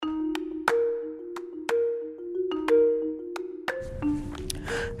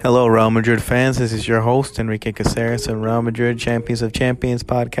Hello, Real Madrid fans. This is your host, Enrique Caceres, and Real Madrid Champions of Champions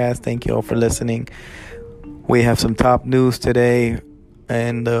podcast. Thank you all for listening. We have some top news today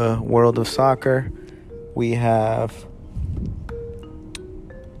in the world of soccer. We have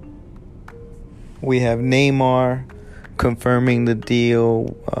Neymar confirming the deal.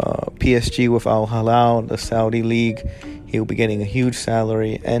 PSG with Al Hilal, the Saudi league. He'll be getting a huge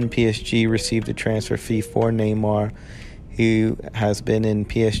salary, and PSG received a transfer fee for Neymar. He has been in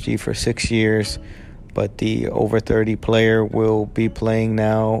PSG for 6 years, but the over 30 player will be playing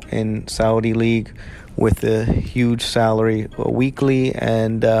now in Saudi league with a huge salary weekly,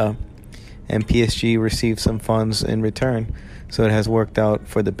 and PSG received some funds in return. So it has worked out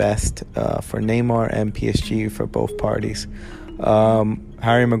for the best for Neymar and PSG for both parties.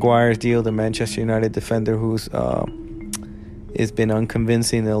 Harry Maguire's deal, the Manchester United defender who's has been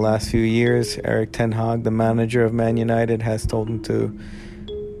unconvincing in the last few years. Erik ten Hag, the manager of Man United, has told him to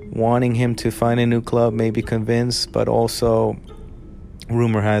wanting him to find a new club, maybe convince, but also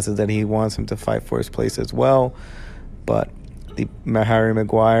rumor has it that he wants him to fight for his place as well. But Harry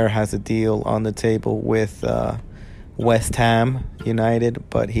Maguire has a deal on the table with West Ham United,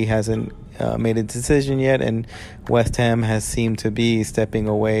 but he hasn't made a decision yet, and West Ham has seemed to be stepping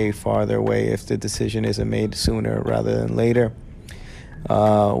farther away if the decision isn't made sooner rather than later.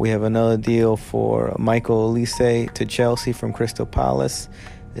 We have another deal for Michael Olise to Chelsea from Crystal Palace.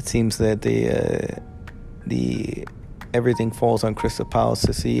 It seems that the everything falls on Crystal Palace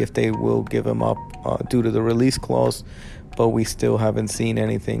to see if they will give him up due to the release clause, but we still haven't seen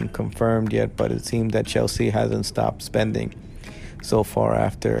anything confirmed yet. But it seems that Chelsea hasn't stopped spending so far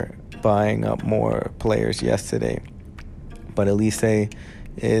after buying up more players yesterday. But Olise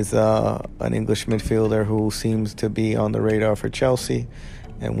is an English midfielder who seems to be on the radar for Chelsea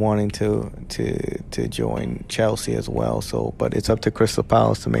and wanting to join Chelsea as well. So, but it's up to Crystal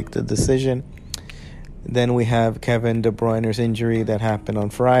Palace to make the decision. Then we have Kevin De Bruyne's injury that happened on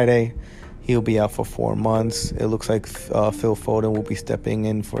Friday. He'll be out for 4 months. It looks like Phil Foden will be stepping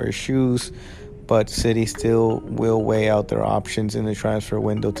in for his shoes, but City still will weigh out their options in the transfer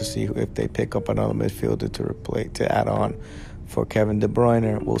window to see if they pick up another midfielder to add on for Kevin De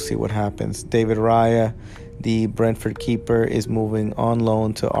Bruyne. We'll see what happens. David Raya, the Brentford keeper, is moving on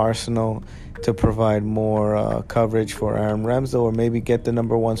loan to Arsenal to provide more coverage for Aaron Ramsdale, or maybe get the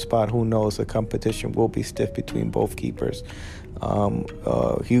number one spot. Who knows? The competition will be stiff between both keepers.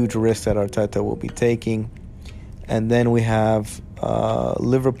 Huge risk that Arteta will be taking. And then we have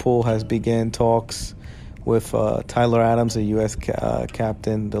Liverpool has begun talks with Tyler Adams, a U.S.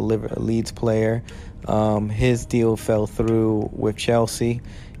 captain, the Leeds player. His deal fell through with Chelsea.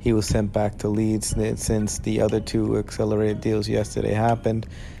 He was sent back to Leeds since the other two accelerated deals yesterday happened.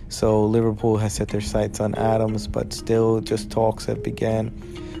 So Liverpool has set their sights on Adams, but still just talks have began.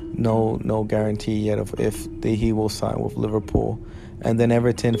 No guarantee yet of if he will sign with Liverpool. And then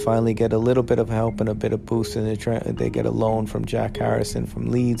Everton finally get a little bit of help and a bit of boost in they get a loan from Jack Harrison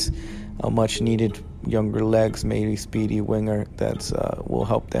from Leeds, a much needed younger legs, maybe speedy winger that will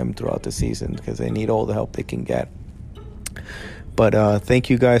help them throughout the season because they need all the help they can get. But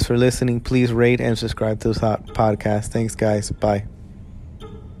thank you guys for listening. Please rate and subscribe to this podcast. Thanks, guys. Bye.